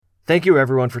Thank you,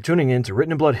 everyone, for tuning in to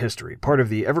Written in Blood History, part of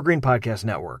the Evergreen Podcast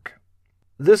Network.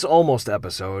 This Almost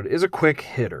episode is a quick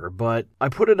hitter, but I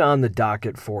put it on the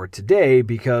docket for today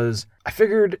because I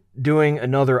figured doing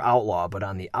another outlaw, but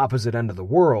on the opposite end of the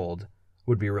world,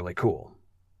 would be really cool.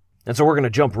 And so we're going to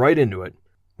jump right into it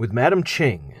with Madam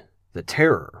Qing, the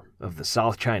terror of the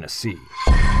South China Sea.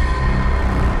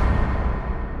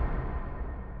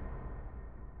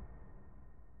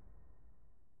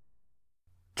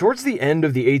 Towards the end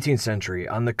of the 18th century,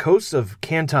 on the coasts of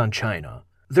Canton, China,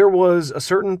 there was a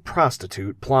certain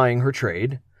prostitute plying her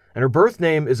trade, and her birth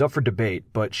name is up for debate,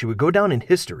 but she would go down in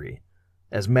history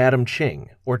as Madam Qing,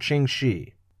 or Qing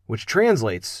Shi, which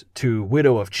translates to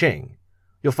Widow of Qing.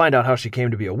 You'll find out how she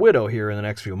came to be a widow here in the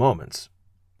next few moments.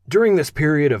 During this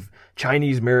period of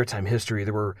Chinese maritime history,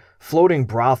 there were floating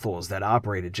brothels that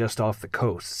operated just off the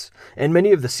coasts, and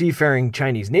many of the seafaring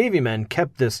Chinese Navy men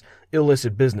kept this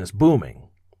illicit business booming.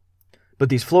 But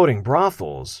these floating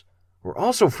brothels were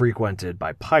also frequented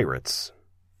by pirates.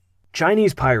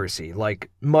 Chinese piracy, like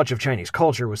much of Chinese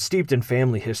culture, was steeped in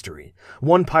family history.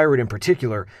 One pirate in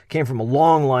particular came from a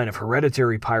long line of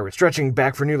hereditary pirates stretching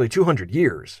back for nearly 200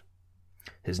 years.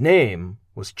 His name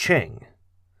was Cheng.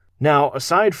 Now,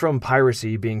 aside from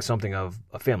piracy being something of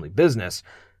a family business,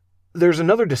 there's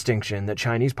another distinction that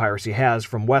Chinese piracy has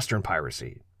from Western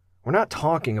piracy. We're not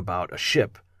talking about a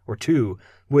ship or two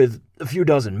with a few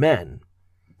dozen men.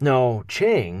 No,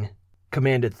 Cheng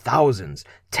commanded thousands,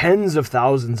 tens of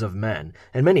thousands of men,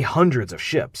 and many hundreds of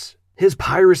ships. His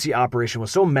piracy operation was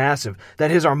so massive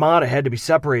that his armada had to be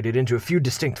separated into a few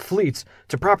distinct fleets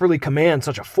to properly command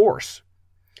such a force.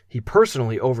 He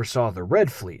personally oversaw the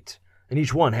Red Fleet, and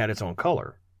each one had its own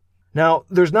color. Now,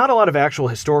 there's not a lot of actual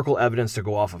historical evidence to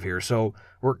go off of here, so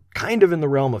we're kind of in the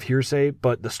realm of hearsay,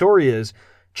 but the story is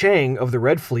Cheng of the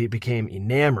Red Fleet became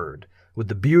enamored with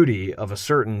the beauty of a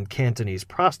certain Cantonese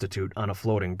prostitute on a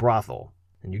floating brothel.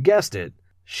 And you guessed it,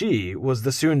 she was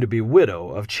the soon-to-be widow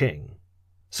of Qing.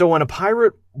 So when a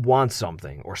pirate wants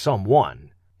something, or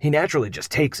someone, he naturally just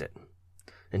takes it.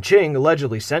 And Qing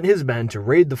allegedly sent his men to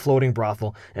raid the floating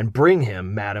brothel and bring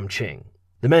him Madam Qing.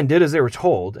 The men did as they were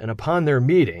told, and upon their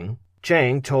meeting,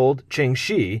 Cheng told Qing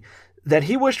Shi that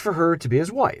he wished for her to be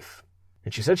his wife.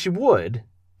 And she said she would,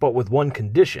 but with one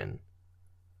condition,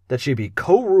 that she be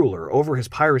co-ruler over his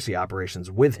piracy operations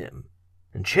with him.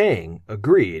 And Cheng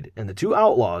agreed, and the two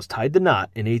outlaws tied the knot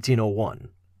in 1801.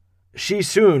 She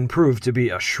soon proved to be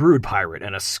a shrewd pirate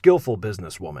and a skillful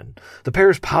businesswoman. The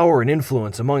pair's power and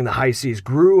influence among the high seas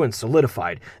grew and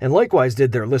solidified, and likewise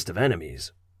did their list of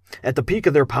enemies. At the peak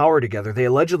of their power together, they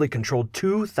allegedly controlled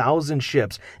 2,000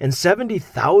 ships and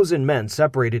 70,000 men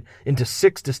separated into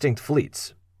 6 distinct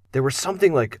fleets. They were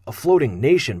something like a floating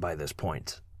nation by this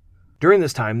point. During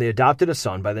this time, they adopted a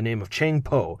son by the name of Cheng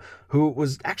Po, who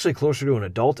was actually closer to an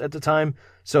adult at the time,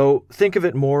 so think of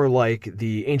it more like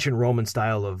the ancient Roman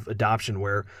style of adoption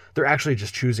where they're actually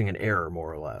just choosing an heir,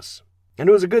 more or less. And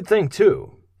it was a good thing,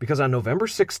 too, because on November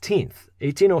 16th,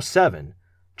 1807,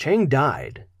 Cheng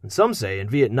died, and some say in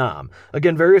Vietnam.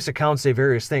 Again, various accounts say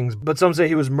various things, but some say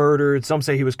he was murdered, some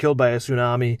say he was killed by a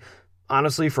tsunami.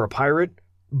 Honestly, for a pirate,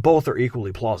 both are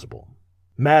equally plausible.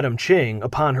 Madam Qing,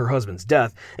 upon her husband's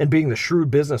death, and being the shrewd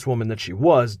businesswoman that she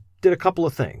was, did a couple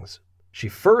of things. She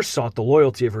first sought the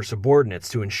loyalty of her subordinates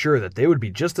to ensure that they would be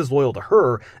just as loyal to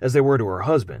her as they were to her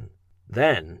husband.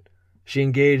 Then, she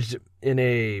engaged in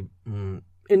a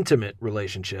intimate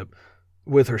relationship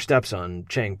with her stepson,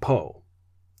 Cheng Po.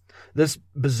 This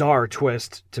bizarre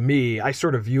twist, to me, I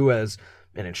sort of view as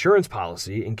an insurance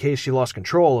policy in case she lost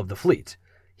control of the fleet.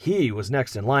 He was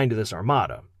next in line to this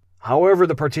armada. However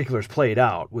the particulars played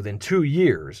out, within 2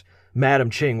 years,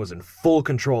 Madam Qing was in full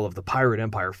control of the pirate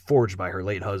empire forged by her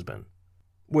late husband.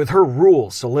 With her rule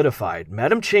solidified,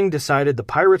 Madam Qing decided the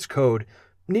pirates' code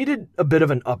needed a bit of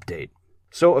an update.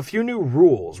 So a few new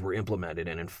rules were implemented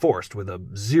and enforced with a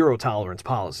zero-tolerance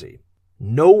policy.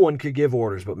 No one could give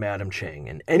orders but Madam Qing,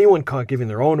 and anyone caught giving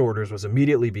their own orders was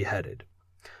immediately beheaded.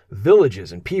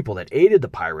 Villages and people that aided the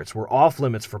pirates were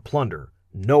off-limits for plunder,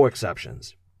 no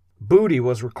exceptions. Booty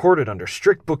was recorded under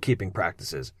strict bookkeeping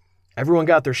practices. Everyone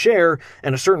got their share,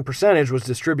 and a certain percentage was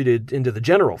distributed into the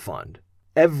general fund.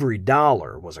 Every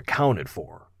dollar was accounted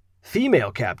for.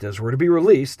 Female captives were to be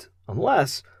released,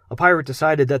 unless a pirate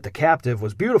decided that the captive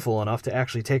was beautiful enough to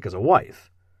actually take as a wife.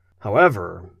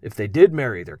 However, if they did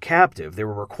marry their captive, they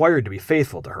were required to be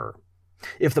faithful to her.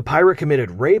 If the pirate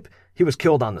committed rape, he was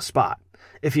killed on the spot.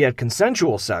 If he had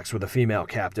consensual sex with a female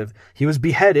captive, he was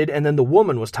beheaded and then the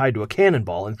woman was tied to a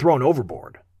cannonball and thrown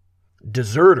overboard.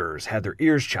 Deserters had their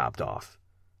ears chopped off,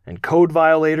 and code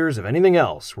violators of anything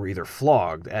else were either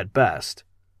flogged at best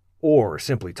or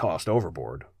simply tossed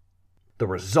overboard. The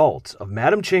result of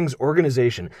Madame Qing's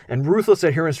organization and ruthless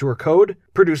adherence to her code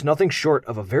produced nothing short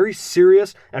of a very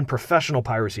serious and professional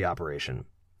piracy operation.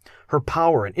 Her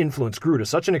power and influence grew to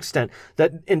such an extent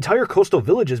that entire coastal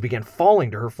villages began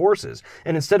falling to her forces,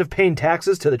 and instead of paying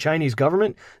taxes to the Chinese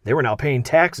government, they were now paying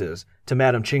taxes to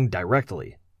Madame Qing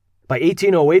directly. By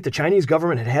 1808, the Chinese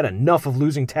government had had enough of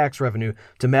losing tax revenue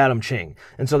to Madame Qing,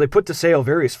 and so they put to sail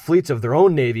various fleets of their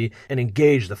own navy and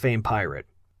engaged the famed pirate.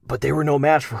 But they were no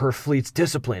match for her fleet's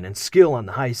discipline and skill on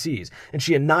the high seas, and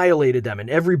she annihilated them in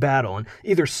every battle and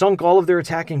either sunk all of their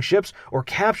attacking ships or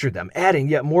captured them, adding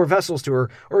yet more vessels to her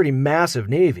already massive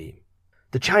navy.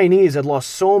 The Chinese had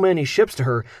lost so many ships to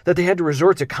her that they had to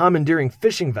resort to commandeering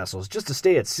fishing vessels just to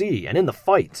stay at sea and in the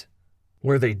fight.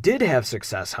 Where they did have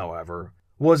success, however,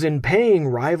 was in paying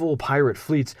rival pirate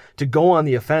fleets to go on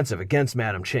the offensive against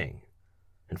Madame Qing.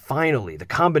 And finally, the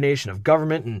combination of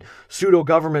government and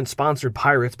pseudo-government-sponsored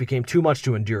pirates became too much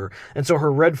to endure, and so her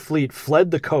Red Fleet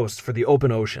fled the coast for the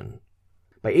open ocean.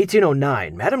 By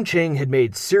 1809, Madame Qing had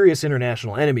made serious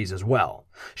international enemies as well.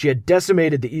 She had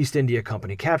decimated the East India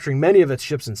Company, capturing many of its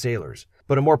ships and sailors.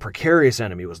 But a more precarious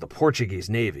enemy was the Portuguese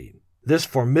Navy. This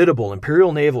formidable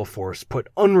imperial naval force put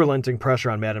unrelenting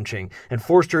pressure on Madame Qing and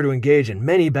forced her to engage in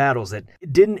many battles that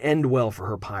didn't end well for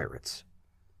her pirates.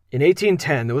 In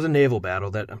 1810, there was a naval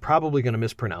battle that I'm probably going to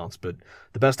mispronounce, but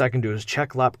the best I can do is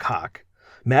Chek-Lap Kak.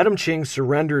 Madame Qing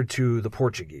surrendered to the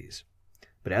Portuguese.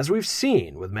 But as we've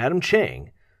seen with Madame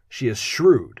Qing, she is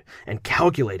shrewd and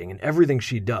calculating in everything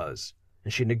she does,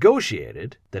 and she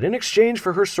negotiated that in exchange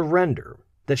for her surrender,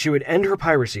 that she would end her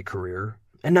piracy career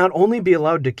and not only be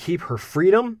allowed to keep her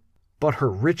freedom, but her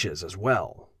riches as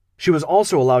well. She was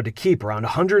also allowed to keep around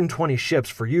 120 ships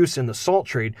for use in the salt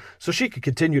trade so she could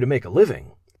continue to make a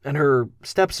living. And her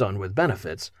stepson with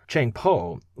benefits, Chang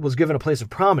Po, was given a place of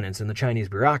prominence in the Chinese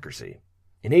bureaucracy.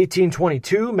 In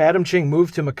 1822, Madame Qing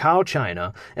moved to Macau,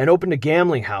 China, and opened a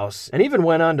gambling house, and even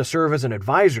went on to serve as an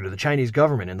advisor to the Chinese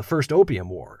government in the First Opium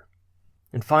War.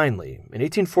 And finally, in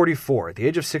 1844, at the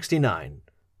age of 69,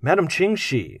 Madame Qing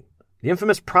Shi, the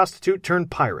infamous prostitute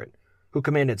turned pirate, who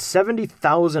commanded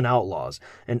 70,000 outlaws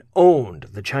and owned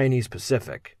the Chinese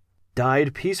Pacific,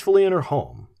 died peacefully in her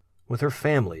home, with her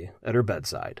family at her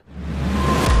bedside.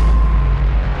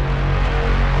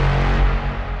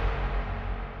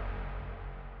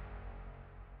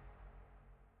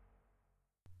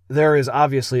 There is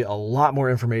obviously a lot more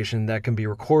information that can be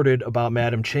recorded about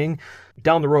Madame Qing.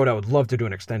 Down the road, I would love to do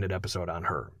an extended episode on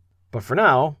her. But for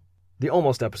now, the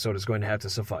almost episode is going to have to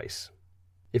suffice.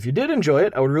 If you did enjoy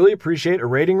it, I would really appreciate a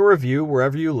rating or review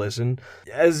wherever you listen.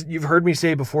 As you've heard me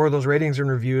say before, those ratings and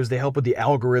reviews, they help with the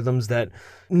algorithms that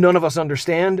none of us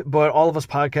understand, but all of us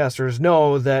podcasters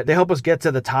know that they help us get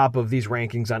to the top of these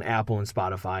rankings on Apple and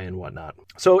Spotify and whatnot.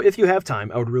 So if you have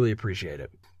time, I would really appreciate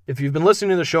it. If you've been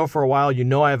listening to the show for a while, you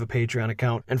know I have a Patreon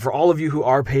account. And for all of you who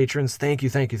are patrons, thank you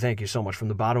so much from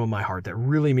the bottom of my heart. That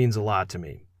really means a lot to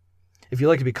me. If you'd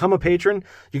like to become a patron,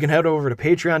 you can head over to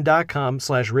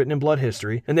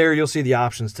patreon.com/writteninbloodhistory, and there you'll see the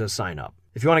options to sign up.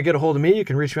 If you want to get a hold of me, you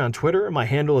can reach me on Twitter. My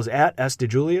handle is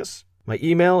 @sdejulius. My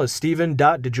email is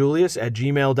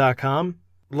steven.dejulius@gmail.com.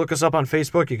 Look us up on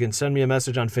Facebook. You can send me a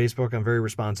message on Facebook. I'm very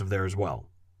responsive there as well.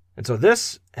 And so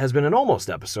this has been an almost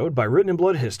episode by Written in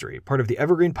Blood History, part of the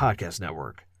Evergreen Podcast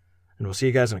Network. And we'll see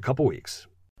you guys in a couple weeks.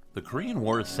 The Korean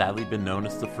War has sadly been known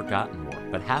as the Forgotten War,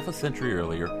 but half a century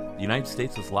earlier, the United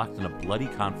States was locked in a bloody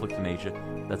conflict in Asia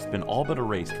that's been all but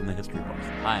erased from the history books.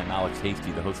 Hi, I'm Alex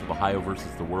Hasty, the host of Ohio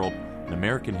vs. the World, an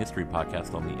American history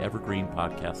podcast on the Evergreen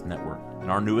Podcast Network. In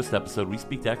our newest episode, we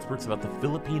speak to experts about the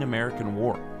Philippine-American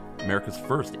War, America's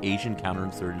first Asian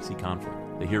counterinsurgency conflict.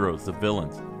 The heroes, the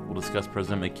villains. We'll discuss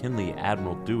President McKinley,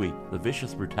 Admiral Dewey, the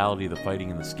vicious brutality of the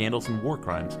fighting, and the scandals and war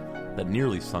crimes that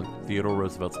nearly sunk Theodore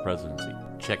Roosevelt's presidency.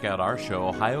 Check out our show,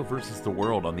 Ohio vs. the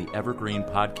World, on the Evergreen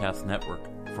Podcast Network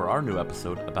for our new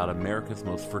episode about America's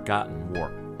most forgotten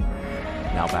war.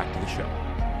 Now back to the show.